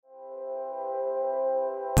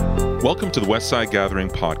Welcome to the Westside Gathering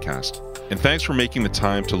podcast, and thanks for making the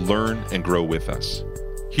time to learn and grow with us.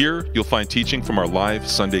 Here, you'll find teaching from our live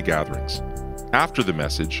Sunday gatherings. After the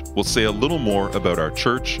message, we'll say a little more about our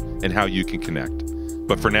church and how you can connect.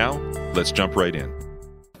 But for now, let's jump right in.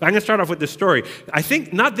 I'm going to start off with this story. I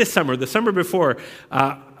think not this summer, the summer before,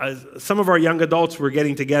 some of our young adults were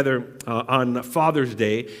getting together on Father's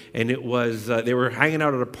Day, and it was they were hanging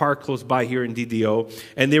out at a park close by here in DDO,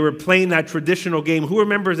 and they were playing that traditional game. Who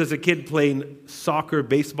remembers as a kid playing soccer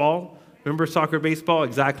baseball? Remember soccer baseball?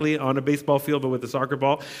 Exactly, on a baseball field, but with a soccer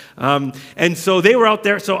ball. And so they were out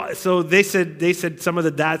there. So they said some of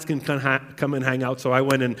the dads can come and hang out. So I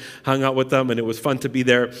went and hung out with them, and it was fun to be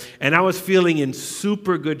there. And I was feeling in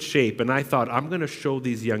super good shape, and I thought, I'm going to show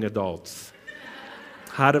these young adults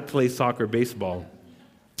how to play soccer baseball.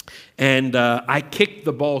 And I kicked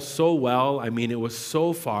the ball so well. I mean, it was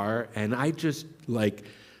so far, and I just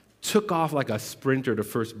took off like a sprinter to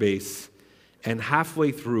first base. And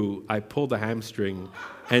halfway through, I pulled a hamstring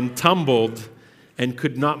and tumbled and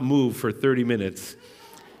could not move for 30 minutes.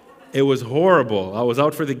 It was horrible. I was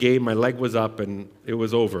out for the game, my leg was up, and it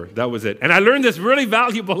was over. That was it. And I learned this really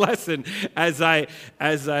valuable lesson as I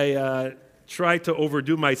tried to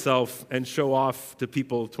overdo myself and show off to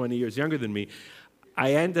people 20 years younger than me.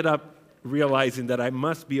 I ended up realizing that I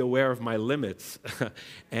must be aware of my limits.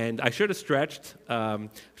 And I should have stretched. I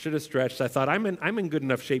thought, I'm in good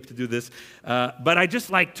enough shape to do this. But I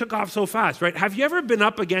just took off so fast, right? Have you ever been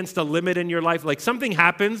up against a limit in your life? Like something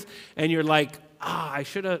happens and you're like, I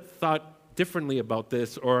should have thought differently about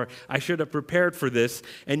this, or I should have prepared for this,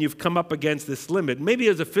 and you've come up against this limit. Maybe it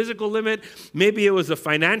was a physical limit. Maybe it was a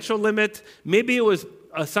financial limit. Maybe it was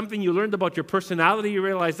something you learned about your personality. You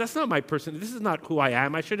realize, that's not my person. This is not who I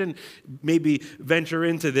am. I shouldn't maybe venture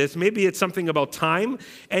into this. Maybe it's something about time.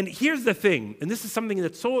 And here's the thing, and this is something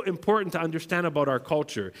that's so important to understand about our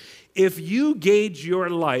culture. If you gauge your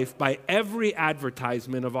life by every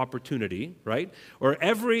advertisement of opportunity, right, or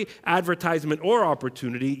every advertisement or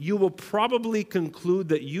opportunity, you will probably conclude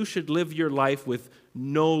that you should live your life with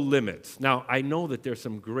no limits. Now, I know that there's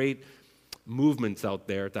some great movements out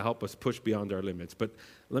there to help us push beyond our limits. But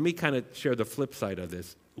let me kind of share the flip side of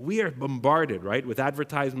this. We are bombarded, right, with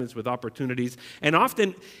advertisements, with opportunities, and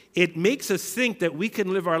often it makes us think that we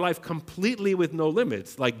can live our life completely with no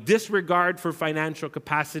limits, like disregard for financial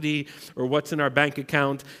capacity or what's in our bank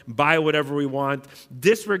account, buy whatever we want,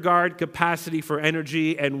 disregard capacity for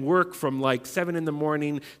energy and work from 7 in the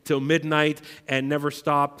morning till midnight and never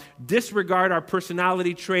stop, disregard our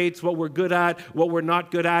personality traits, what we're good at, what we're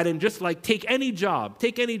not good at, and just take any job,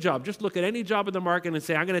 just look at any job in the market and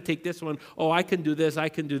say, I'm going to take this one, I can do this, I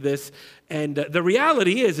can do this. And the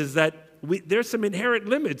reality is that there's some inherent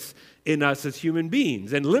limits in us as human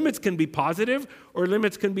beings. And limits can be positive or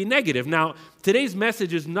limits can be negative. Now, today's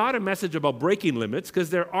message is not a message about breaking limits,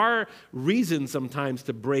 because there are reasons sometimes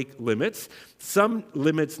to break limits. Some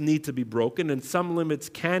limits need to be broken and some limits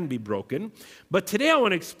can be broken. But today I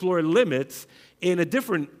want to explore limits in a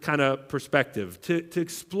different kind of perspective, to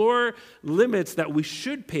explore limits that we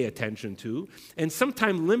should pay attention to, and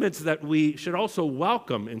sometimes limits that we should also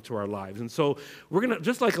welcome into our lives. And so we're going to,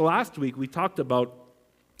 just like last week, we talked about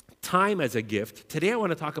time as a gift. Today I want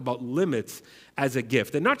to talk about limits as a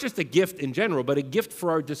gift, and not just a gift in general, but a gift for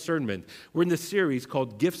our discernment. We're in this series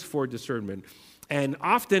called Gifts for Discernment. And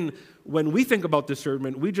often when we think about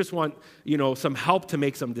discernment, we just want, some help to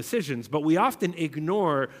make some decisions, but we often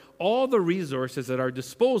ignore all the resources at our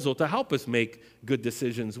disposal to help us make good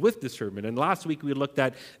decisions with discernment. And last week we looked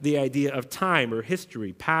at the idea of time or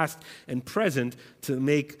history, past and present, to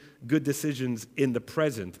make good decisions in the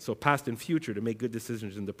present. So past and future to make good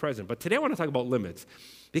decisions in the present. But today I want to talk about limits,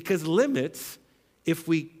 because limits, if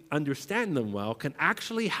we understand them well, can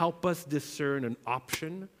actually help us discern an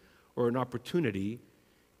option or an opportunity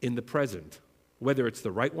in the present, whether it's the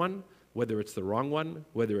right one, whether it's the wrong one,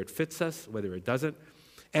 whether it fits us, whether it doesn't.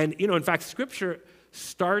 And, in fact, Scripture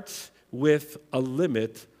starts with a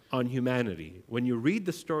limit on humanity. When you read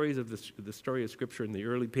the stories of the story of Scripture in the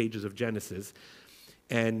early pages of Genesis,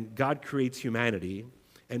 and God creates humanity,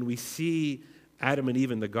 and we see Adam and Eve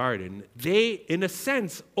in the garden, they, in a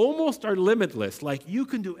sense, almost are limitless. You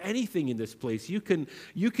can do anything in this place. You can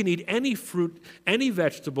eat any fruit, any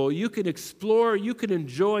vegetable. You can explore. You can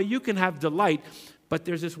enjoy. You can have delight. But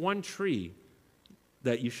there's this one tree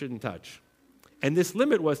that you shouldn't touch. And this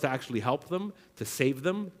limit was to actually help them, to save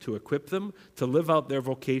them, to equip them, to live out their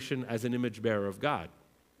vocation as an image bearer of God.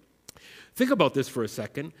 Think about this for a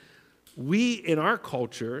second. We, in our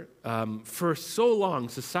culture, for so long,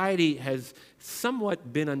 society has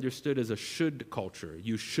somewhat been understood as a should culture.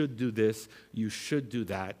 You should do this, you should do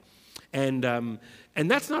that. And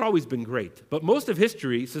that's not always been great. But most of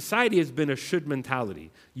history, society has been a should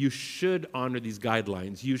mentality. You should honor these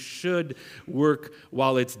guidelines. You should work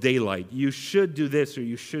while it's daylight. You should do this or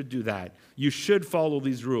you should do that. You should follow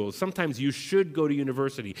these rules. Sometimes you should go to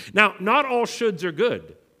university. Now, not all shoulds are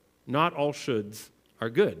good. Not all shoulds are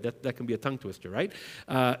good. That can be a tongue twister, right?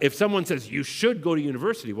 If someone says you should go to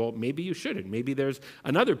university, well, maybe you shouldn't. Maybe there's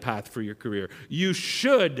another path for your career. You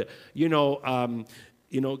should,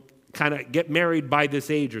 kind of get married by this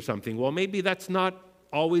age or something. Well, maybe that's not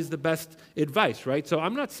always the best advice, right? So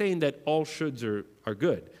I'm not saying that all shoulds are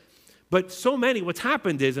good. But so many, what's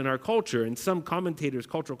happened is in our culture, and some commentators,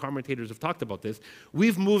 cultural commentators have talked about this,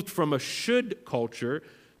 we've moved from a should culture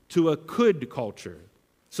to a could culture.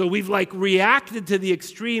 So we've reacted to the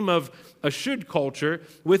extreme of a should culture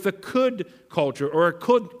with a could culture or a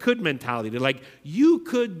could mentality. Like, you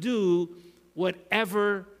could do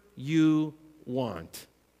whatever you want.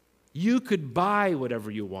 You could buy whatever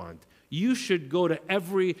you want. You should go to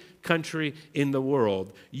every country in the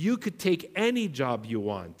world. You could take any job you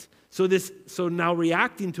want. So now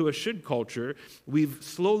reacting to a should culture, we've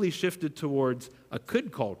slowly shifted towards a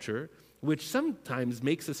could culture, which sometimes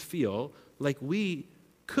makes us feel like we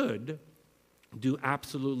could do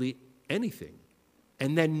absolutely anything.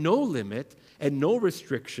 And then no limit and no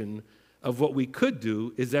restriction of what we could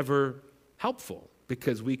do is ever helpful,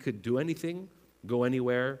 because we could do anything, go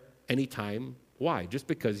anywhere, anytime. Why? Just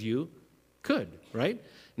because you could, right?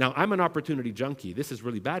 Now, I'm an opportunity junkie. This is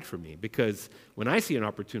really bad for me, because when I see an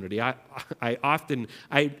opportunity, I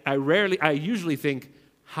usually think,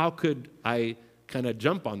 how could I kind of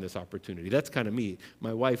jump on this opportunity? That's kind of me.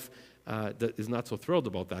 My wife is not so thrilled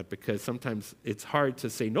about that, because sometimes it's hard to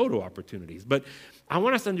say no to opportunities. But I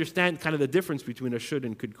want us to understand kind of the difference between a should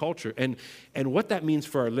and could culture and what that means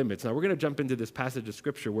for our limits. Now, we're going to jump into this passage of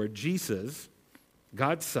Scripture where Jesus,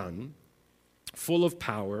 God's Son, full of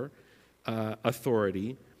power,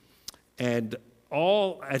 authority, and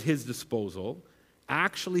all at his disposal,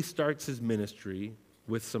 actually starts his ministry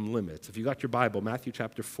with some limits. If you got your Bible, Matthew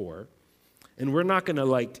chapter 4, and we're not going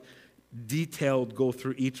to detailed go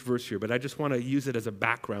through each verse here, but I just want to use it as a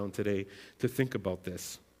background today to think about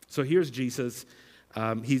this. So here's Jesus.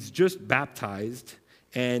 He's just baptized,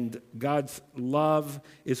 and God's love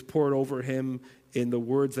is poured over him in the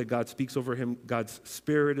words that God speaks over him. God's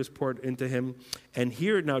Spirit is poured into him. And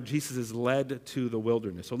here now Jesus is led to the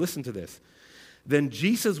wilderness. So listen to this. Then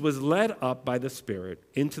Jesus was led up by the Spirit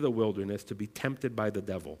into the wilderness to be tempted by the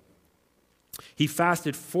devil. He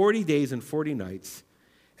fasted 40 days and 40 nights,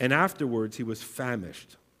 and afterwards he was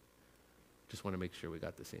famished. Just want to make sure we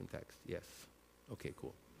got the same text. Yes. Okay,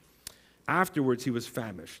 cool. Afterwards he was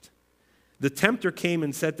famished. The tempter came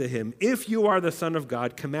and said to him, "If you are the Son of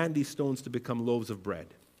God, command these stones to become loaves of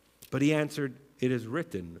bread." But he answered, "It is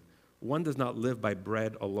written, one does not live by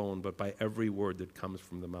bread alone, but by every word that comes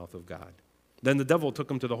from the mouth of God." Then the devil took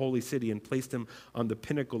him to the holy city and placed him on the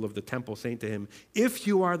pinnacle of the temple, saying to him, "If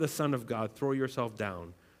you are the Son of God, throw yourself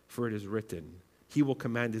down, for it is written, he will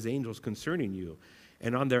command his angels concerning you,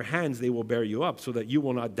 and on their hands they will bear you up, so that you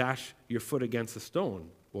will not dash your foot against a stone."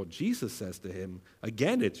 Well, Jesus says to him,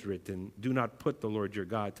 "Again it's written, do not put the Lord your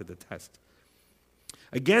God to the test."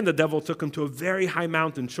 Again, the devil took him to a very high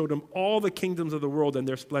mountain, showed him all the kingdoms of the world and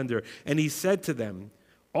their splendor. And he said to them,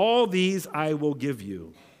 "All these I will give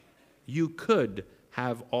you." You could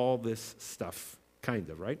have all this stuff, kind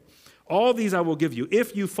of, right? "All these I will give you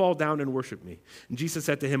if you fall down and worship me." And Jesus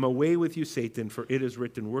said to him, "Away with you, Satan, for it is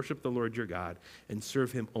written, worship the Lord your God and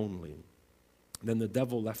serve him only." Then the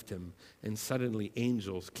devil left him, and suddenly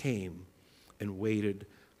angels came and waited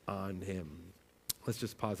on him. Let's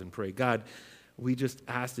just pause and pray. God, we just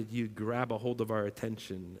ask that you grab a hold of our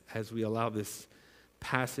attention as we allow this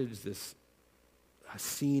passage, this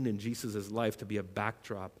scene in Jesus' life to be a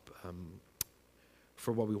backdrop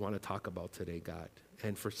for what we want to talk about today, God.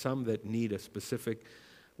 And for some that need a specific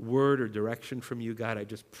word or direction from you, God, I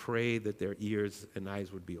just pray that their ears and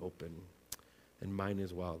eyes would be open, and mine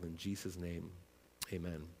as well. In Jesus' name.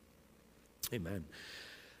 Amen. Amen.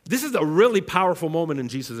 This is a really powerful moment in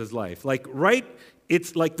Jesus' life.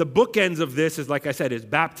 It's like the bookends of this is, like I said, his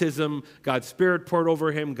baptism, God's Spirit poured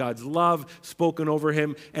over him, God's love spoken over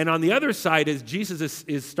him. And on the other side is Jesus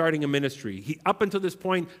is starting a ministry. Up until this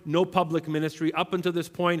point, no public ministry. Up until this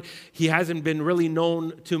point, he hasn't been really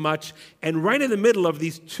known too much. And right in the middle of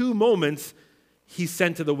these two moments, he's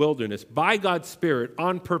sent to the wilderness by God's Spirit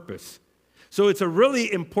on purpose. So it's a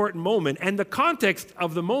really important moment, and the context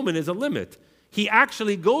of the moment is a limit. He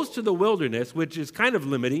actually goes to the wilderness, which is kind of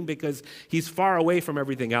limiting because he's far away from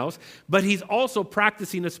everything else, but he's also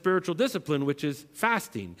practicing a spiritual discipline, which is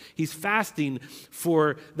fasting. He's fasting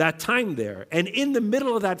for that time there. And in the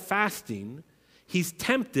middle of that fasting, he's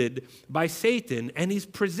tempted by Satan, and he's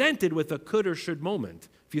presented with a could or should moment,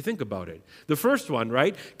 if you think about it. The first one,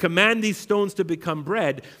 right? Command these stones to become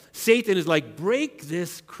bread. Satan is like, break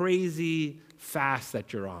this crazy fast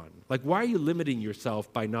that you're on. Like, why are you limiting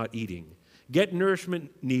yourself by not eating? Get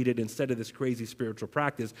nourishment needed instead of this crazy spiritual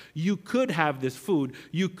practice. You could have this food.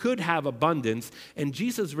 You could have abundance. And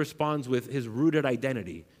Jesus responds with his rooted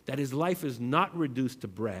identity, that his life is not reduced to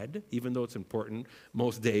bread, even though it's important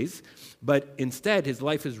most days, but instead his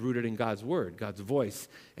life is rooted in God's word, God's voice,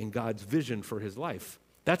 and God's vision for his life.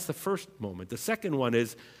 That's the first moment. The second one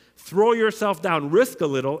is throw yourself down, risk a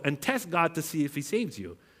little, and test God to see if he saves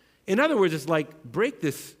you. In other words, it's like break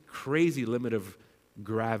this crazy limit of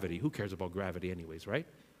gravity. Who cares about gravity anyways, right?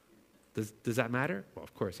 Does that matter? Well,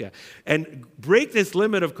 of course, yeah. And break this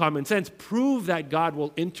limit of common sense. Prove that God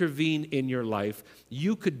will intervene in your life.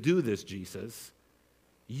 You could do this, Jesus.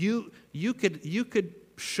 You could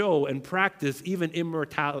show and practice even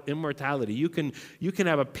immortality. You can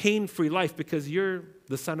have a pain-free life because you're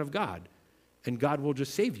the Son of God. And God will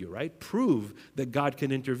just save you, right? Prove that God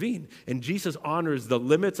can intervene. And Jesus honors the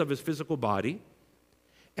limits of his physical body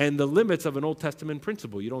and the limits of an Old Testament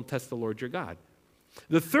principle. You don't test the Lord your God.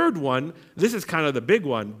 The third one, this is kind of the big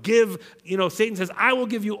one. Satan says, I will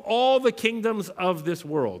give you all the kingdoms of this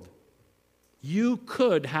world. You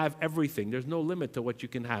could have everything. There's no limit to what you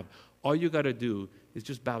can have. All you got to do is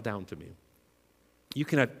just bow down to me. You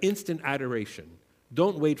can have instant adoration.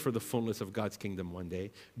 Don't wait for the fullness of God's kingdom one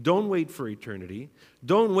day. Don't wait for eternity.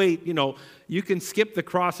 Don't wait, you can skip the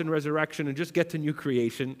cross and resurrection and just get to new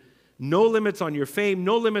creation. No limits on your fame,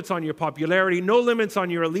 no limits on your popularity, no limits on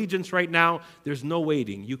your allegiance right now. There's no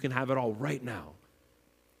waiting. You can have it all right now.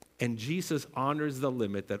 And Jesus honors the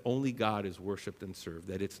limit that only God is worshiped and served,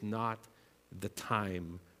 that it's not the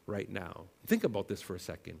time right now. Think about this for a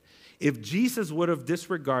second. If Jesus would have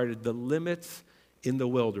disregarded the limits in the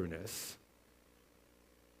wilderness,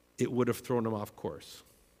 it would have thrown him off course.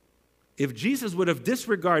 If Jesus would have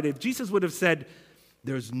disregarded, Jesus would have said,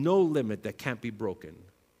 there's no limit that can't be broken.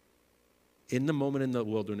 In the moment in the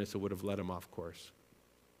wilderness, it would have let him off course.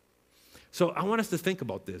 So I want us to think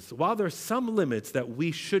about this. While there are some limits that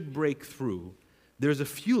we should break through, there's a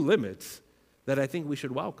few limits that I think we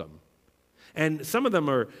should welcome. And some of them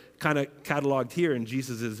are kind of cataloged here in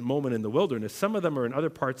Jesus' moment in the wilderness. Some of them are in other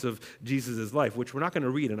parts of Jesus' life, which we're not going to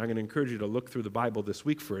read, and I'm going to encourage you to look through the Bible this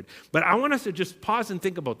week for it. But I want us to just pause and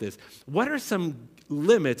think about this. What are some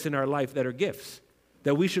limits in our life that are gifts?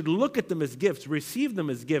 That we should look at them as gifts, receive them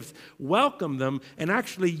as gifts, welcome them, and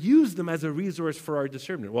actually use them as a resource for our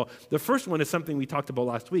discernment. Well, the first one is something we talked about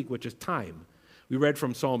last week, which is time. We read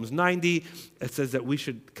from Psalms 90. It says that we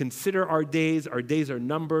should consider our days. Our days are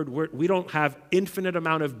numbered. We don't have infinite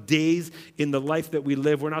amount of days in the life that we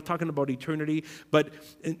live. We're not talking about eternity. But,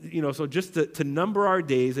 so just to number our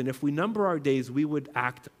days, and if we number our days, we would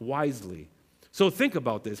act wisely. So think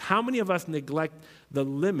about this. How many of us neglect the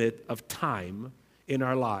limit of time in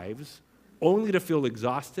our lives only to feel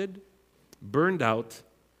exhausted, burned out,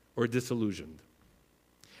 or disillusioned?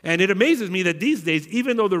 And it amazes me that these days,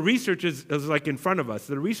 even though the research is like in front of us,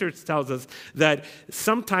 the research tells us that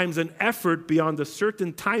sometimes an effort beyond a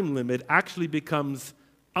certain time limit actually becomes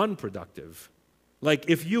unproductive. Like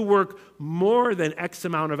if you work more than X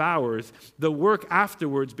amount of hours, the work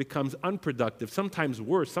afterwards becomes unproductive, sometimes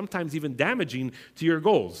worse, sometimes even damaging to your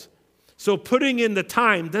goals. So putting in the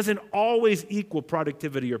time doesn't always equal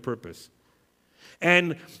productivity or purpose.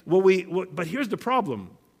 And but here's the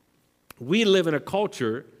problem. We live in a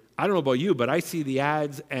culture, I don't know about you, but I see the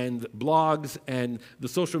ads and blogs and the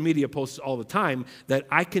social media posts all the time that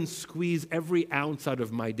I can squeeze every ounce out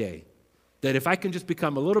of my day. That if I can just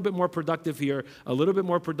become a little bit more productive here, a little bit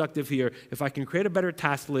more productive here, if I can create a better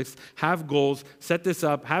task list, have goals, set this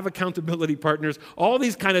up, have accountability partners, all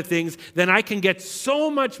these kind of things, then I can get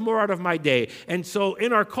so much more out of my day. And so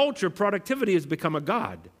in our culture, productivity has become a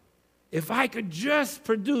god. If I could just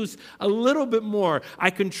produce a little bit more, I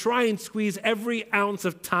can try and squeeze every ounce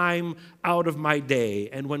of time out of my day.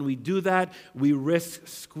 And when we do that, we risk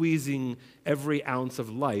squeezing every ounce of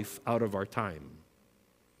life out of our time.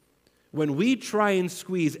 When we try and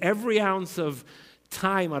squeeze every ounce of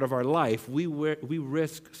time out of our life, we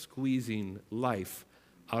risk squeezing life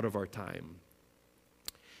out of our time.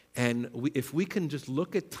 And if we can just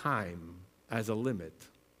look at time as a limit.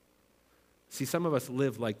 See, some of us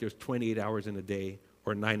live like there's 28 hours in a day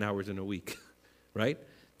or 9 hours in a week, right?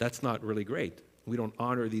 That's not really great. We don't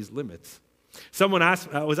honor these limits.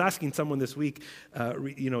 I was asking someone this week,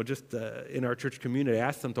 in our church community, I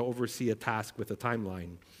asked them to oversee a task with a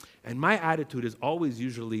timeline. And my attitude is always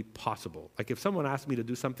usually possible. Like if someone asks me to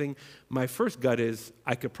do something, my first gut is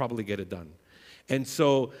I could probably get it done. And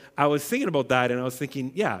so I was thinking about that, and I was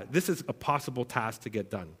thinking, yeah, this is a possible task to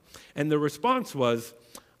get done. And the response was,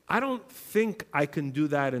 I don't think I can do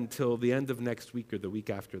that until the end of next week or the week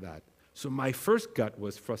after that. So my first gut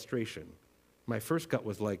was frustration. My first gut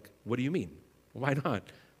was like, what do you mean? Why not?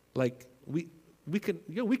 Like, we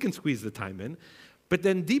can squeeze the time in. But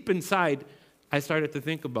then deep inside, I started to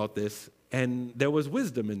think about this, and there was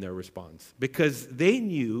wisdom in their response because they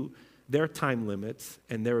knew their time limits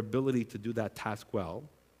and their ability to do that task well.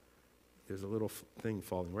 There's a little thing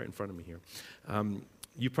falling right in front of me here.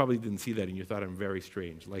 You probably didn't see that, and you thought I'm very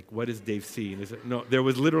strange. Like, what is Dave seeing? No, there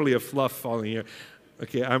was literally a fluff falling here.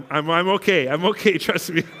 Okay, I'm okay. I'm okay,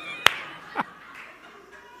 trust me.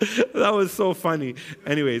 That was so funny.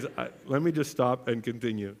 Anyways, let me just stop and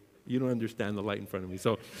continue. You don't understand the light in front of me.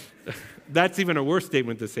 So that's even a worse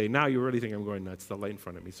statement to say. Now you really think I'm going nuts, the light in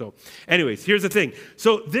front of me. So anyways, here's the thing.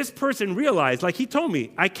 So this person realized, like he told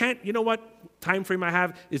me, I can't, you know what time frame I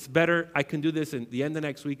have? It's better. I can do this in the end of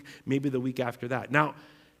next week, maybe the week after that. Now,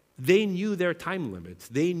 they knew their time limits.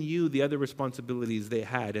 They knew the other responsibilities they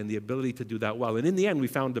had and the ability to do that well. And in the end, we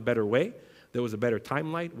found a better way. There was a better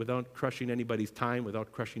timeline without crushing anybody's time,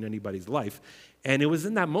 without crushing anybody's life. And it was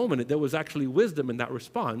in that moment that there was actually wisdom in that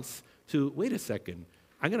response to, wait a second,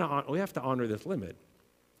 we have to honor this limit.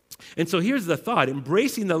 And so here's the thought.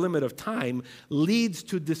 Embracing the limit of time leads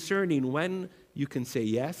to discerning when you can say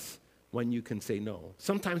yes, when you can say no.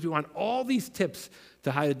 Sometimes we want all these tips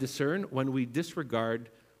to how to discern when we disregard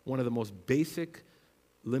one of the most basic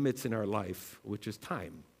limits in our life, which is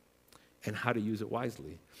time, and how to use it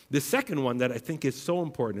wisely. The second one that I think is so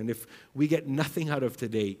important, and if we get nothing out of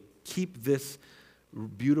today, keep this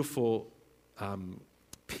beautiful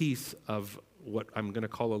piece of what I'm going to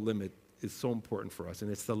call a limit is so important for us,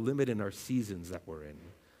 and it's the limit in our seasons that we're in,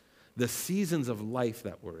 the seasons of life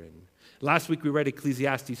that we're in. Last week we read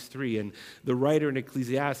Ecclesiastes 3, and the writer in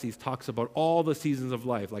Ecclesiastes talks about all the seasons of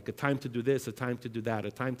life, like a time to do this, a time to do that,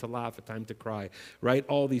 a time to laugh, a time to cry, right?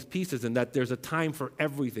 All these pieces, and that there's a time for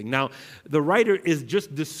everything. Now, the writer is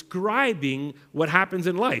just describing what happens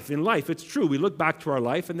in life. In life, it's true. We look back to our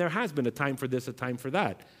life, and there has been a time for this, a time for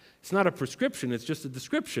that. It's not a prescription, it's just a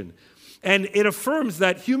description. And it affirms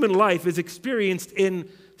that human life is experienced in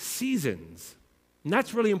seasons. And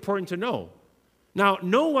that's really important to know. Now,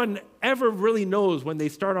 no one ever really knows when they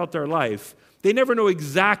start out their life. They never know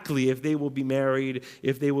exactly if they will be married,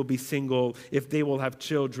 if they will be single, if they will have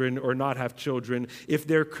children or not have children, if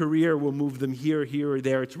their career will move them here, or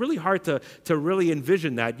there. It's really hard to really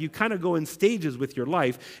envision that. You kind of go in stages with your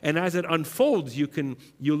life, and as it unfolds, you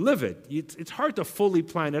live it. It's hard to fully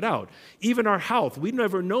plan it out. Even our health, we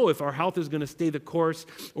never know if our health is going to stay the course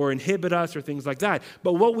or inhibit us or things like that.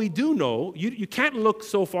 But what we do know, you can't look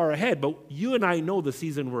so far ahead, but you and I know the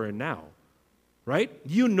season we're in now. Right?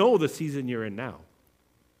 You know the season you're in now.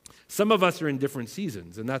 Some of us are in different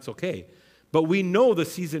seasons, and that's okay. But we know the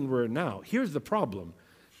season we're in now. Here's the problem,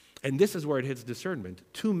 and this is where it hits discernment.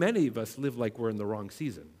 Too many of us live like we're in the wrong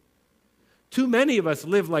season. Too many of us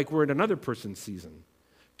live like we're in another person's season.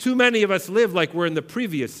 Too many of us live like we're in the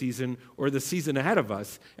previous season or the season ahead of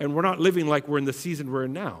us, and we're not living like we're in the season we're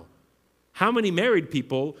in now. How many married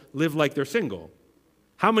people live like they're single?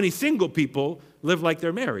 How many single people live like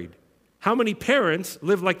they're married? How many parents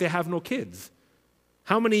live like they have no kids?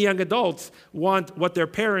 How many young adults want what their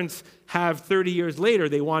parents have 30 years later,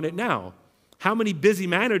 they want it now? How many busy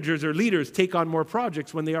managers or leaders take on more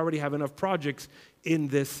projects when they already have enough projects in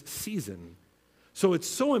this season? So it's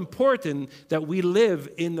so important that we live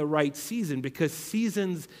in the right season because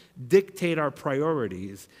seasons dictate our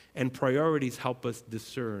priorities, and priorities help us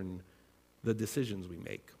discern the decisions we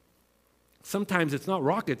make. Sometimes it's not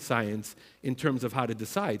rocket science in terms of how to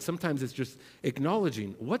decide. Sometimes it's just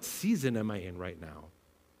acknowledging, what season am I in right now?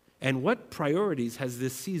 And what priorities has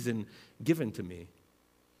this season given to me?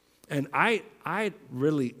 And I'm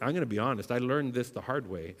going to be honest, I learned this the hard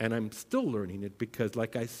way, and I'm still learning it because,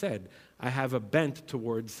 like I said, I have a bent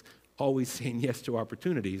towards always saying yes to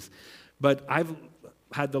opportunities. But I've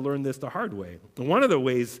had to learn this the hard way. And one of the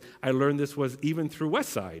ways I learned this was even through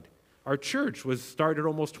Westside. our church was started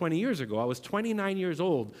almost 20 years ago. I was 29 years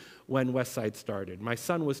old when Westside started. My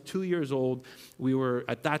son was 2 years old. We were,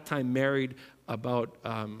 at that time, married about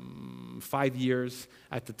 5 years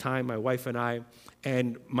at the time, my wife and I.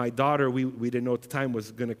 And my daughter, we didn't know at the time,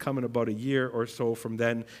 was going to come in about a year or so from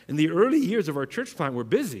then. And the early years of our church plant were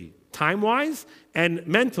busy, time-wise and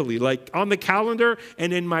mentally. Like on the calendar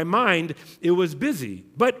and in my mind, it was busy.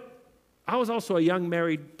 But I was also a young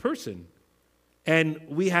married person. And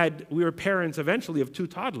we were parents eventually of 2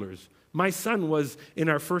 toddlers. My son was in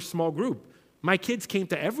our first small group. My kids came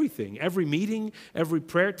to everything, every meeting, every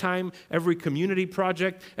prayer time, every community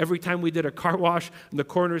project, every time we did a car wash in the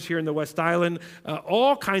corners here in the West Island,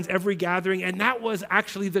 all kinds, every gathering. And that was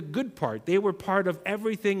actually the good part. They were part of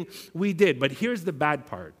everything we did. But here's the bad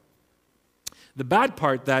part. The bad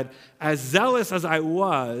part, that as zealous as I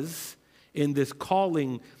was in this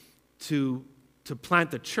calling to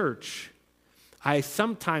plant a church, I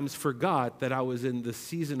sometimes forgot that I was in the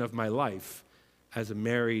season of my life as a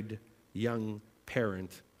married young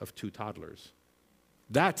parent of 2 toddlers.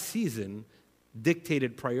 That season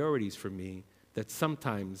dictated priorities for me that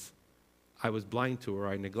sometimes I was blind to or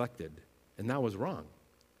I neglected, and that was wrong.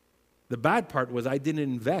 The bad part was I didn't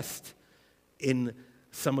invest in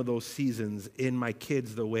some of those seasons in my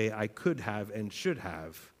kids the way I could have and should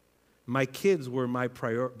have. My kids were my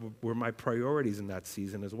priorities in that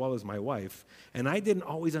season, as well as my wife, and I didn't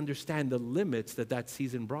always understand the limits that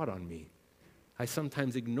season brought on me. I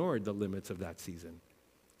sometimes ignored the limits of that season.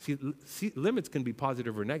 See, limits can be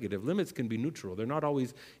positive or negative. Limits can be neutral. They're not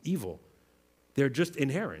always evil. They're just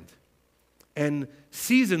inherent. And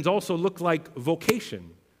seasons also look like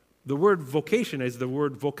vocation. The word vocation is the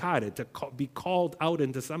word vocare, to be called out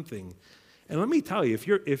into something. And let me tell you,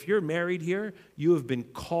 if you're married here, you have been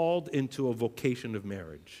called into a vocation of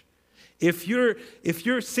marriage. If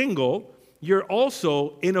you're single, you're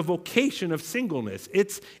also in a vocation of singleness.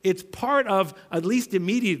 It's part of, at least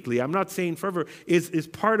immediately, I'm not saying forever, is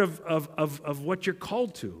part of what you're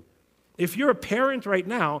called to. If you're a parent right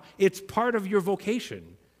now, it's part of your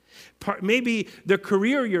vocation. Maybe the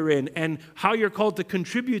career you're in and how you're called to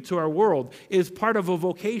contribute to our world is part of a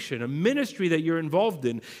vocation. A ministry that you're involved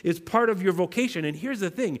in is part of your vocation. And here's the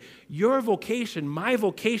thing, your vocation, my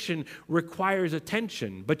vocation, requires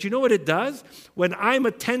attention. But you know what it does? When I'm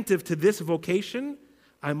attentive to this vocation,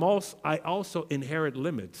 I also inherit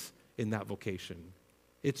limits in that vocation.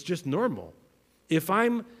 It's just normal. If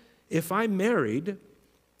I'm married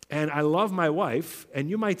and I love my wife,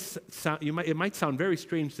 and it might sound very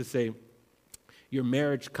strange to say, your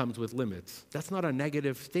marriage comes with limits. That's not a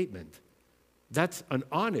negative statement. That's an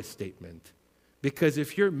honest statement. Because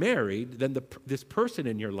if you're married, then this person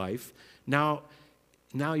in your life, now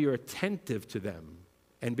you're attentive to them.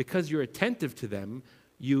 And because you're attentive to them,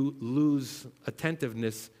 you lose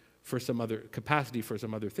attentiveness for some other capacity for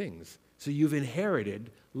some other things. So you've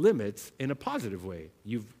inherited limits in a positive way.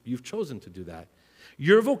 You've chosen to do that.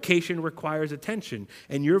 Your vocation requires attention,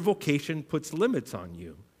 and your vocation puts limits on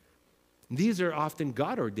you. These are often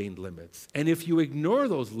God-ordained limits. And if you ignore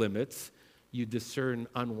those limits, you discern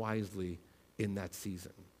unwisely in that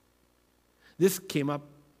season. This came up,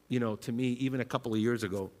 to me even a couple of years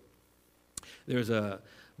ago. There's a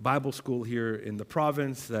Bible school here in the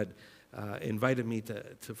province that invited me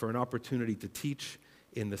for an opportunity to teach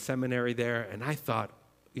in the seminary there. And I thought,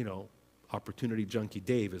 opportunity junkie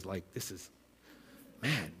Dave is like, this is,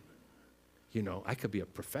 man, I could be a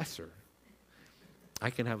professor. I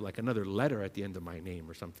can have like another letter at the end of my name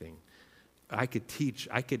or something. I could teach,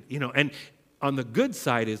 and on the good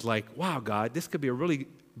side is like, wow, God, this could be a really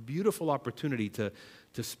beautiful opportunity to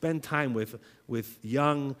spend time with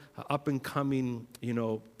young, up-and-coming,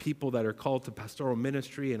 people that are called to pastoral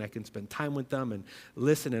ministry, and I can spend time with them and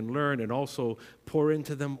listen and learn and also pour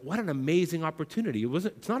into them. What an amazing opportunity.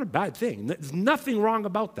 It's not a bad thing. There's nothing wrong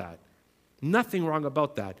about that. Nothing wrong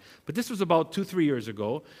about that. But this was about 2-3 years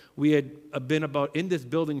ago. We had been in this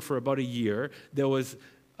building for about a year. There was,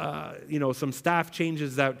 some staff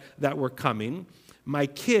changes that were coming. My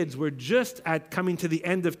kids were just coming to the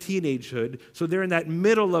end of teenagehood, so they're in that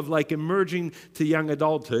middle of like emerging to young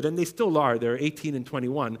adulthood, and they still are. They're 18 and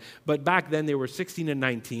 21. But back then they were 16 and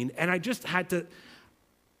 19, and I just had to.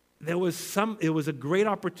 It was a great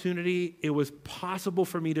opportunity. It was possible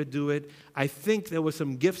for me to do it. I think there was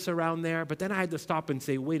some gifts around there, but then I had to stop and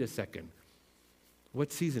say, wait a second.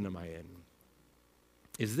 What season am I in?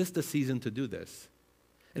 Is this the season to do this?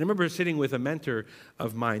 And I remember sitting with a mentor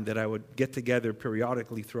of mine that I would get together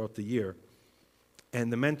periodically throughout the year.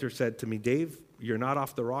 And the mentor said to me, Dave, you're not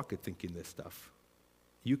off the rocket thinking this stuff.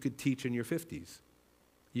 You could teach in your 50s.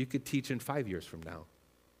 You could teach in 5 years from now.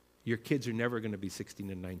 your kids are never going to be 16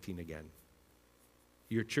 and 19 again.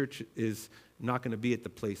 Your church is not going to be at the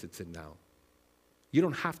place it's in now. You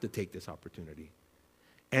don't have to take this opportunity.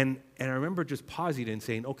 And I remember just pausing and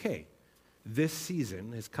saying, okay, this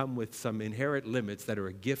season has come with some inherent limits that are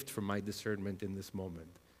a gift from my discernment in this moment.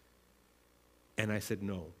 And I said,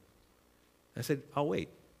 no. I said, I'll wait.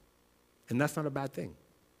 And that's not a bad thing.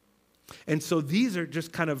 And so these are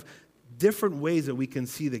just kind of different ways that we can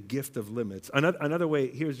see the gift of limits. Another way,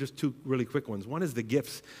 here's just two really quick ones. One is the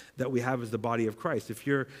gifts that we have as the body of Christ. If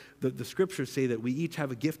you're, the scriptures say that we each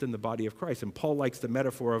have a gift in the body of Christ. And Paul likes the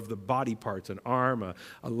metaphor of the body parts, an arm,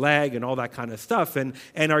 a leg, and all that kind of stuff. And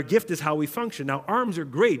our gift is how we function. Now, arms are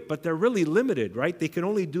great, but they're really limited, right? They can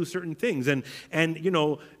only do certain things. And you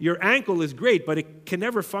know, your ankle is great, but it can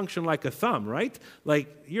never function like a thumb, right?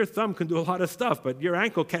 Like, your thumb can do a lot of stuff, but your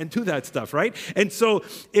ankle can't do that stuff, right? And so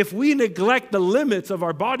if we neglect the limits of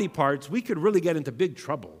our body parts, we could really get into big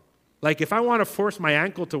trouble. Like, if I want to force my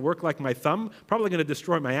ankle to work like my thumb, probably going to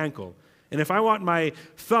destroy my ankle. And if I want my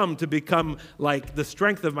thumb to become like the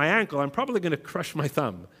strength of my ankle, I'm probably going to crush my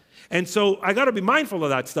thumb. And so I got to be mindful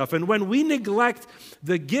of that stuff. And when we neglect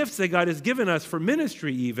the gifts that God has given us for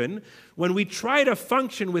ministry even, when we try to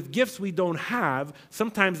function with gifts we don't have,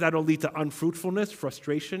 sometimes that'll lead to unfruitfulness,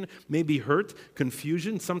 frustration, maybe hurt,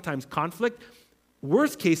 confusion, sometimes conflict.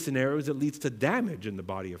 Worst case scenario is it leads to damage in the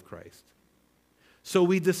body of Christ. So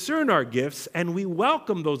we discern our gifts and we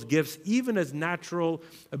welcome those gifts even as natural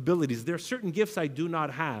abilities. There are certain gifts I do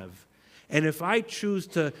not have. And if I choose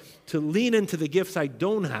to lean into the gifts I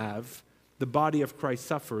don't have, the body of Christ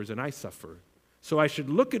suffers and I suffer. So I should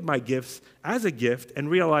look at my gifts as a gift and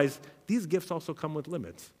realize these gifts also come with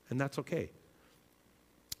limits, and that's okay.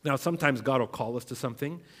 Now, sometimes God will call us to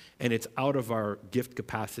something, and it's out of our gift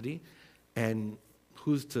capacity, and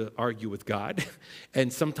who's to argue with God?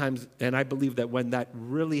 And sometimes, and I believe that when that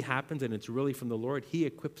really happens and it's really from the Lord, He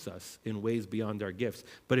equips us in ways beyond our gifts.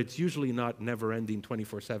 But it's usually not never-ending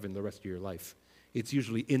 24/7 the rest of your life. It's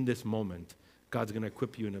usually in this moment. God's going to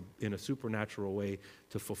equip you in a supernatural way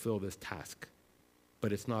to fulfill this task.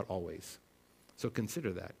 But it's not always. So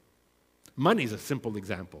consider that. Money's a simple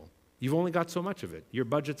example. You've only got so much of it. Your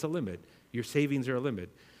budget's a limit. Your savings are a limit.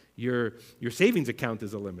 Your savings account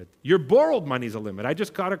is a limit. Your borrowed money is a limit. I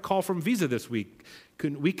just got a call from Visa this week.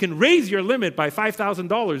 We can raise your limit by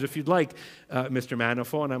 $5,000 if you'd like, Mr.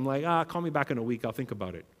 Manafo. And I'm like, call me back in a week. I'll think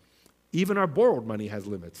about it. Even our borrowed money has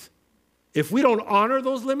limits. If we don't honor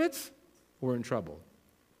those limits, we're in trouble.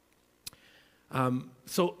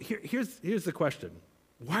 So here's the question.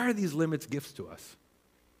 Why are these limits gifts to us?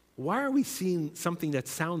 Why are we seeing something that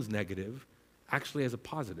sounds negative actually as a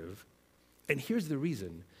positive? And here's the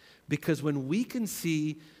reason. Because when we can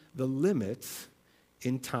see the limits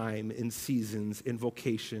in time, in seasons, in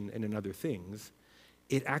vocation, and in other things,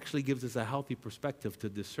 it actually gives us a healthy perspective to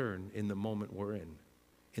discern in the moment we're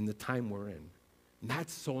in the time we're in. And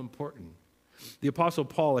that's so important. The Apostle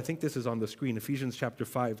Paul, I think this is on the screen, Ephesians chapter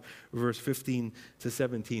 5, verse 15 to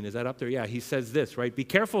 17. Is that up there? Yeah, he says this, right? Be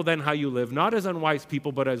careful then how you live, not as unwise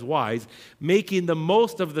people, but as wise, making the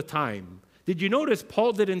most of the time. Did you notice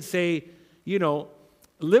Paul didn't say,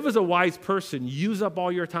 live as a wise person, use up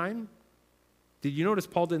all your time? Did you notice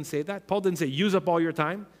Paul didn't say that? Paul didn't say use up all your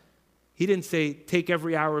time. He didn't say take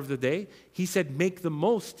every hour of the day. He said make the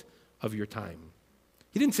most of your time.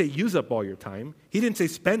 He didn't say use up all your time. He didn't say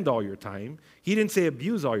spend all your time. He didn't say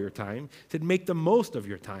abuse all your time. He said make the most of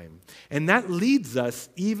your time. And that leads us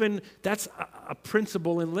that's a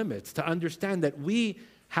principle in limits, to understand that we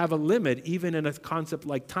have a limit even in a concept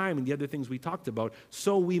like time and the other things we talked about,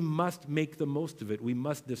 so we must make the most of it. We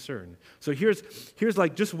must discern. So here's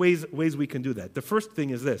like just ways we can do that. The first thing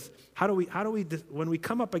is this. How do we when we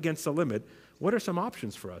come up against a limit, what are some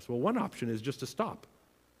options for us? Well, one option is just to stop.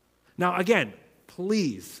 Now again,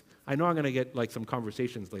 please, I know I'm going to get like some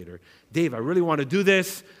conversations later. Dave, I really want to do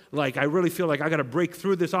this. Like, I really feel like I got to break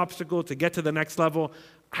through this obstacle to get to the next level.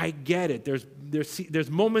 I get it. There's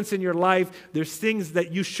moments in your life, there's things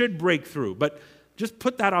that you should break through. But just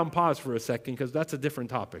put that on pause for a second, because that's a different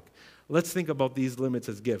topic. Let's think about these limits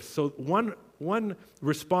as gifts. So one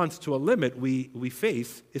response to a limit we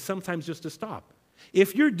face is sometimes just to stop.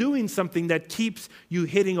 If you're doing something that keeps you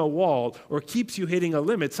hitting a wall or keeps you hitting a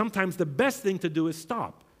limit, sometimes the best thing to do is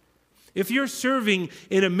stop. If you're serving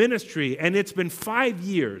in a ministry and it's been 5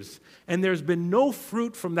 years and there's been no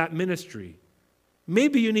fruit from that ministry,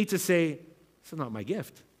 maybe you need to say, this is not my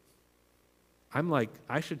gift.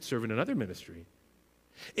 I should serve in another ministry.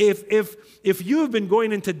 If you have been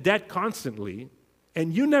going into debt constantly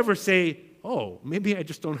and you never say, maybe I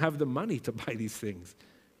just don't have the money to buy these things,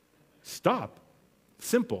 stop.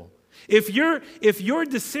 Simple. If your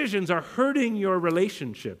decisions are hurting your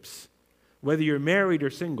relationships, whether you're married or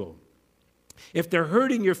single, if they're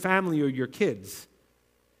hurting your family or your kids,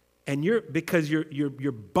 and because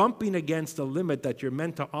you're bumping against a limit that you're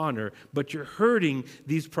meant to honor, but you're hurting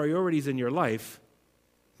these priorities in your life,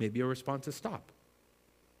 maybe your response is stop.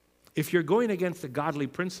 If you're going against a godly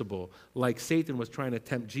principle, like Satan was trying to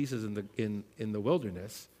tempt Jesus in the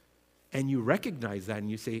wilderness, and you recognize that and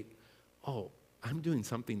you say, oh, I'm doing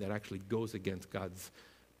something that actually goes against God's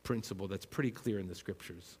principle that's pretty clear in the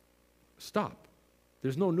scriptures. Stop.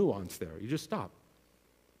 There's no nuance there. You just stop.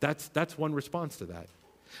 That's one response to that.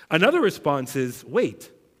 Another response is wait,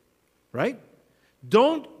 right?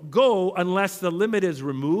 Don't go unless the limit is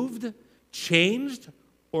removed, changed,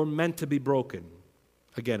 or meant to be broken.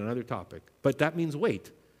 Again, another topic. But that means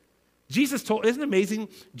wait. Jesus told, isn't it amazing?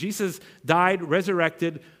 Jesus died,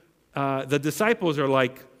 resurrected. The disciples are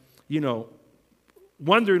like,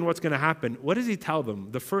 wondering what's going to happen. What does he tell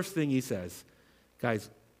them? The first thing he says, guys,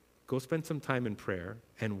 go spend some time in prayer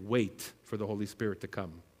and wait for the Holy Spirit to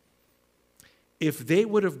come. If they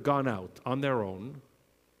would have gone out on their own,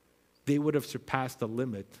 they would have surpassed the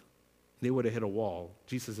limit. They would have hit a wall.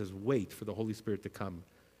 Jesus says, wait for the Holy Spirit to come.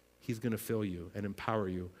 He's going to fill you and empower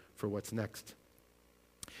you for what's next.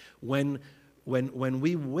 When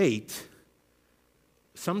we wait,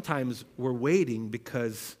 sometimes we're waiting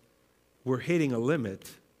because we're hitting a limit,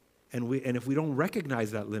 and if we don't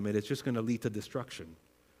recognize that limit, it's just going to lead to destruction.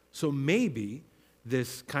 So maybe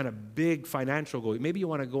this kind of big financial goal, maybe you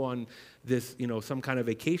want to go on this, some kind of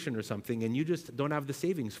vacation or something, and you just don't have the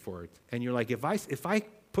savings for it. And you're like, if I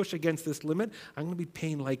push against this limit, I'm going to be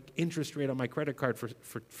paying like interest rate on my credit card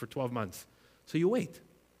for 12 months. So you wait.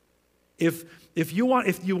 If you want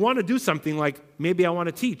to do something like, maybe I want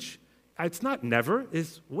to teach, it's not never,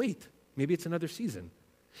 it's wait. Maybe it's another season.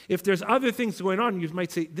 If there's other things going on, you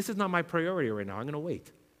might say, this is not my priority right now, I'm going to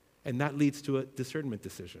wait. And that leads to a discernment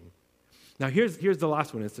decision. Now here's the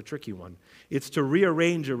last one, it's the tricky one. It's to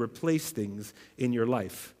rearrange or replace things in your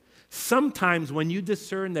life. Sometimes when you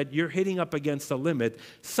discern that you're hitting up against a limit,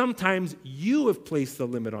 sometimes you have placed the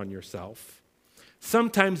limit on yourself.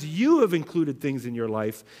 Sometimes you have included things in your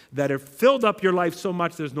life that have filled up your life so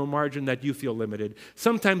much there's no margin that you feel limited.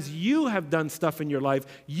 Sometimes you have done stuff in your life.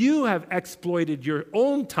 You have exploited your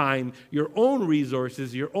own time, your own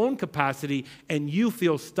resources, your own capacity, and you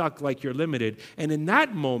feel stuck like you're limited. And in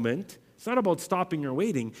that moment, it's not about stopping or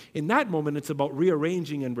waiting. In that moment, it's about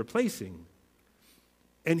rearranging and replacing.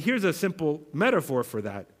 And here's a simple metaphor for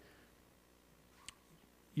that.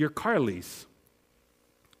 Your car lease.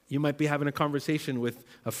 You might be having a conversation with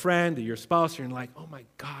a friend or your spouse, and you're like, oh my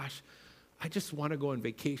gosh, I just want to go on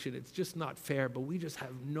vacation. It's just not fair, but we just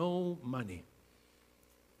have no money.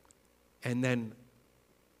 And then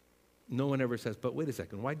no one ever says, but wait a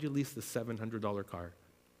second, why'd you lease the $700 car?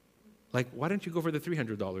 Like, why don't you go for the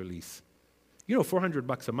 $300 lease?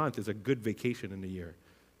 $400 a month is a good vacation in a year.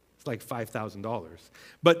 It's like $5,000.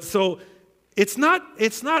 But so it's not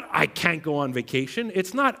I can't go on vacation.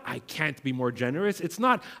 It's not I can't be more generous. It's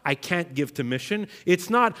not I can't give to mission. It's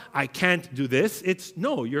not I can't do this. It's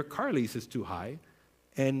no, your car lease is too high,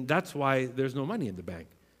 and that's why there's no money in the bank.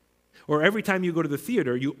 Or every time you go to the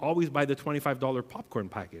theater, you always buy the $25 popcorn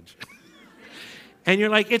package. And you're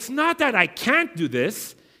like, it's not that I can't do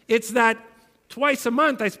this. It's that twice a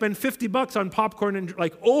month I spend $50 on popcorn and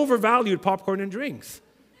like overvalued popcorn and drinks.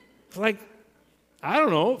 It's like, I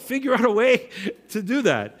don't know, figure out a way to do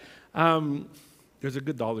that. There's a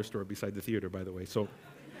good dollar store beside the theater, by the way.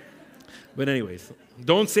 But anyways,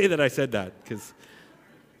 don't say that I said that, because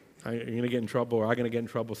you're going to get in trouble, or I'm going to get in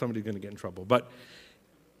trouble, somebody's going to get in trouble. But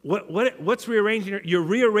what's rearranging? You're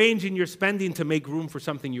rearranging your spending to make room for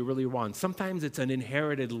something you really want. Sometimes it's an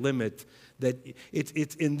inherited limit that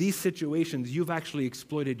it's in these situations you've actually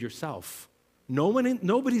exploited yourself.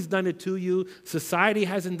 Nobody's done it to you. Society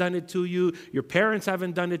hasn't done it to you. Your parents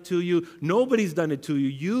haven't done it to you. Nobody's done it to you.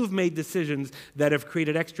 You've made decisions that have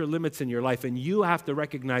created extra limits in your life, and you have to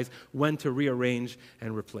recognize when to rearrange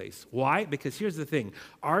and replace. Why? Because here's the thing.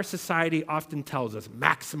 Our society often tells us,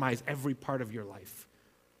 maximize every part of your life.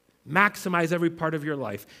 Maximize every part of your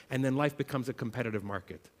life, and then life becomes a competitive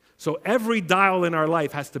market. So every dial in our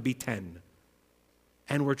life has to be 10.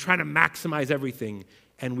 And we're trying to maximize everything.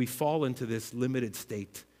 And we fall into this limited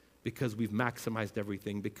state because we've maximized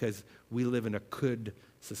everything, because we live in a could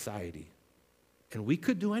society. And we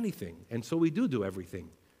could do anything, and so we do everything,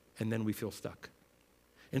 and then we feel stuck.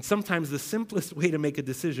 And sometimes the simplest way to make a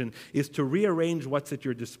decision is to rearrange what's at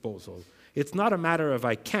your disposal. It's not a matter of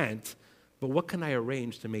I can't, but what can I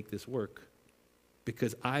arrange to make this work?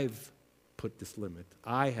 Because I've put this limit.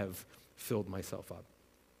 I have filled myself up.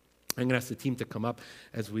 I'm going to ask the team to come up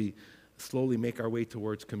as we slowly make our way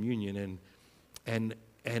towards communion. And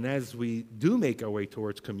as we do make our way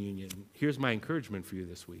towards communion, here's my encouragement for you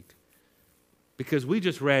this week. Because we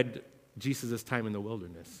just read Jesus' time in the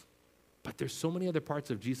wilderness. But there's so many other parts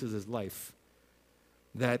of Jesus' life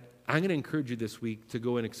that I'm going to encourage you this week to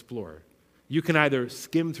go and explore. You can either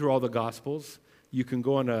skim through all the Gospels. You can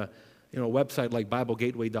go on a website like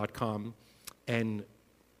BibleGateway.com and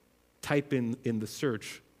type in the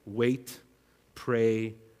search, wait,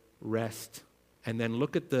 pray, rest, and then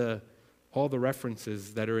look at all the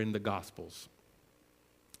references that are in the Gospels.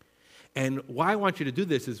 And why I want you to do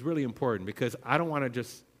this is really important, because I don't want to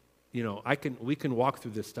just, we can walk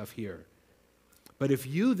through this stuff here. But if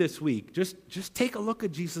you this week, just take a look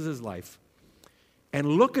at Jesus' life and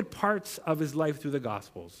look at parts of his life through the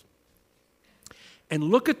Gospels. And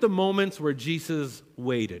look at the moments where Jesus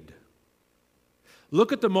waited.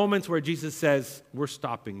 Look at the moments where Jesus says, we're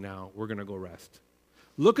stopping now, we're going to go rest.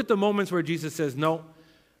 Look at the moments where Jesus says, no,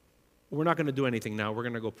 we're not going to do anything now, we're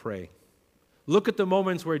going to go pray. Look at the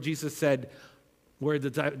moments where Jesus said, where the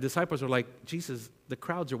disciples are like, Jesus, the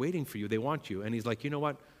crowds are waiting for you, they want you. And he's like, you know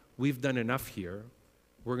what, we've done enough here,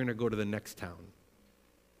 we're going to go to the next town.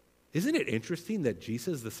 Isn't it interesting that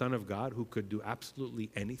Jesus, the Son of God, who could do absolutely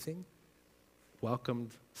anything,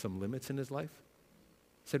 welcomed some limits in his life?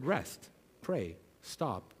 Said, rest, pray,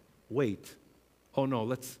 stop, wait. Oh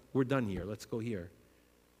no, we're done here, let's go here.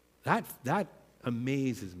 That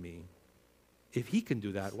amazes me. If he can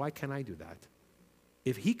do that, why can't I do that?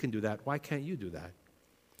 If he can do that, why can't you do that?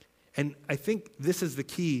 And I think this is the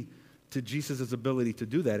key to Jesus' ability to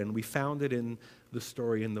do that, and we found it in the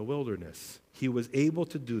story in the wilderness. He was able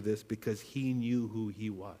to do this because he knew who he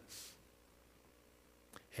was.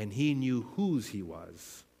 And he knew whose he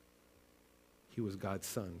was. He was God's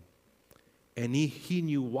son. And he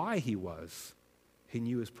knew why he was. He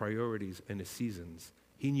knew his priorities and his seasons.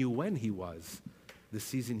 He knew when he was, the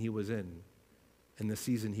season he was in, and the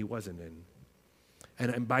season he wasn't in.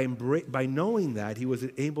 And by knowing that, he was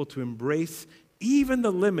able to embrace even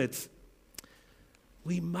the limits.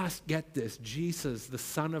 We must get this. Jesus, the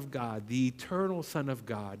Son of God, the eternal Son of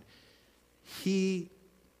God, he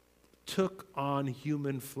took on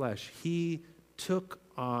human flesh. He took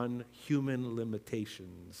on human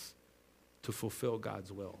limitations to fulfill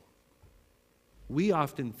God's will. We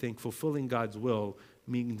often think fulfilling God's will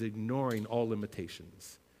means ignoring all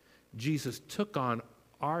limitations. Jesus took on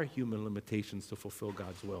our human limitations to fulfill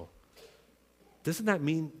God's will. Doesn't that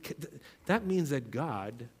mean, that means that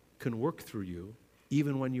God can work through you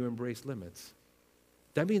even when you embrace limits.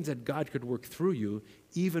 That means that God could work through you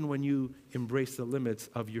even when you embrace the limits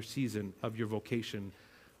of your season, of your vocation,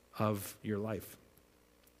 of your life.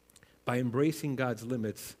 By embracing God's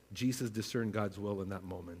limits, Jesus discerned God's will in that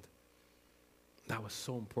moment. That was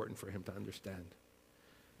so important for him to understand.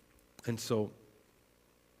 And so,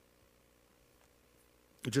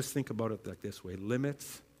 just think about it like this way.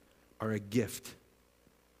 Limits are a gift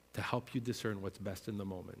to help you discern what's best in the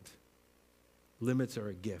moment. Limits are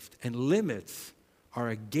a gift. And limits are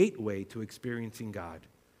a gateway to experiencing God.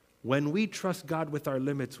 When we trust God with our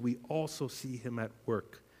limits, we also see him at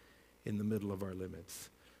work in the middle of our limits.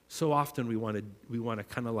 So often we want to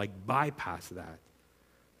kind of like bypass that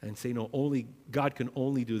and say, no, only God can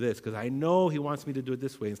only do this because I know he wants me to do it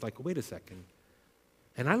this way. And it's like, wait a second.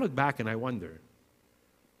 And I look back and I wonder,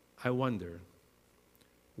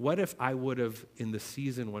 what if I would have, in the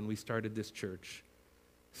season when we started this church,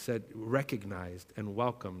 recognized and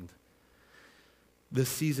welcomed the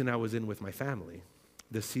season I was in with my family,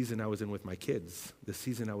 the season I was in with my kids, the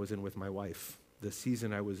season I was in with my wife, the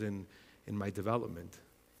season I was in my development,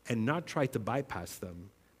 and not try to bypass them.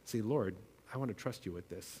 Say, Lord, I want to trust you with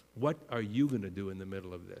this. What are you going to do in the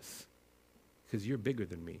middle of this? Because you're bigger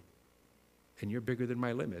than me, and you're bigger than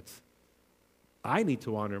my limits. I need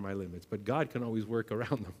to honor my limits, but God can always work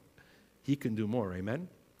around them. He can do more, amen?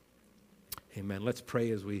 Amen. Let's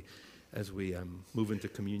pray as we move into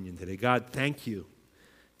communion today. God, thank you.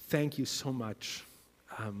 Thank you so much.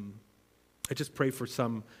 I just pray for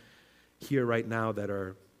some here right now that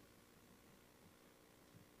are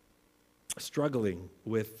struggling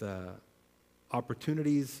with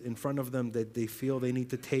opportunities in front of them that they feel they need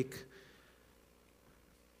to take.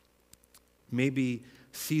 Maybe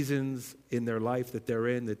seasons in their life that they're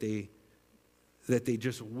in that they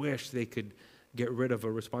just wish they could get rid of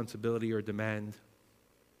a responsibility or demand.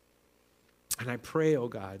 And I pray, oh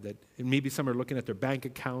God, that maybe some are looking at their bank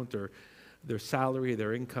account or their salary,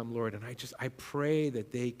 their income, Lord, and I pray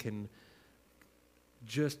that they can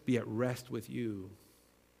just be at rest with you,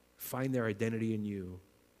 find their identity in you,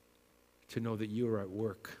 to know that you are at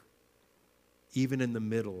work, even in the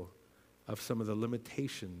middle of some of the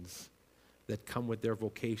limitations that come with their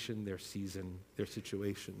vocation, their season, their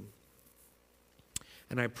situation.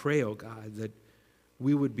 And I pray, oh God, that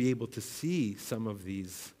we would be able to see some of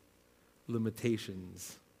these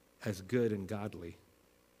limitations as good and godly.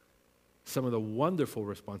 Some of the wonderful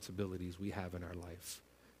responsibilities we have in our life.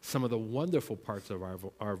 Some of the wonderful parts of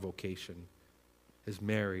our vocation as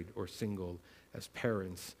married or single, as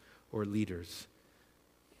parents or leaders.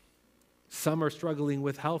 Some are struggling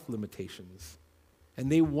with health limitations,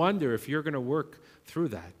 and they wonder if you're going to work through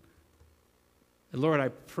that. And Lord, I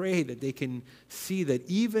pray that they can see that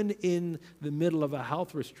even in the middle of a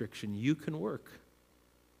health restriction, you can work,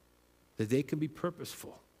 that they can be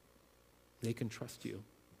purposeful, they can trust you.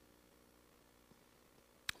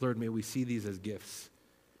 Lord, may we see these as gifts,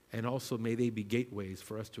 and also may they be gateways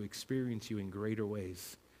for us to experience you in greater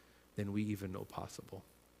ways than we even know possible.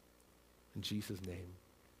 In Jesus' name,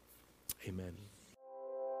 amen.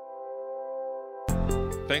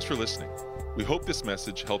 Thanks for listening. We hope this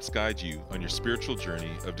message helps guide you on your spiritual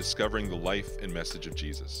journey of discovering the life and message of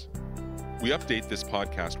Jesus. We update this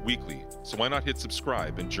podcast weekly, so why not hit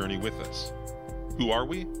subscribe and journey with us? Who are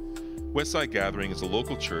we? Westside Gathering is a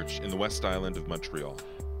local church in the West Island of Montreal.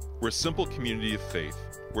 We're a simple community of faith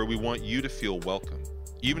where we want you to feel welcome,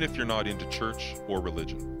 even if you're not into church or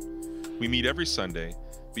religion. We meet every Sunday,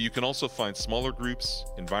 but you can also find smaller groups,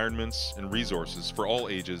 environments, and resources for all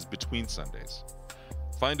ages between Sundays.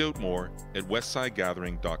 Find out more at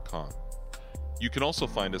westsidegathering.com. You can also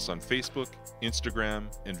find us on Facebook,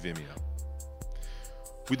 Instagram, and Vimeo.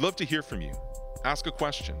 We'd love to hear from you. Ask a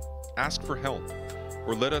question, ask for help,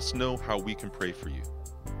 or let us know how we can pray for you.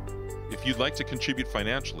 If you'd like to contribute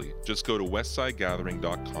financially, just go to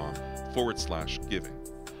westsidegathering.com/giving.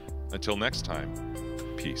 Until next time,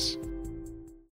 peace.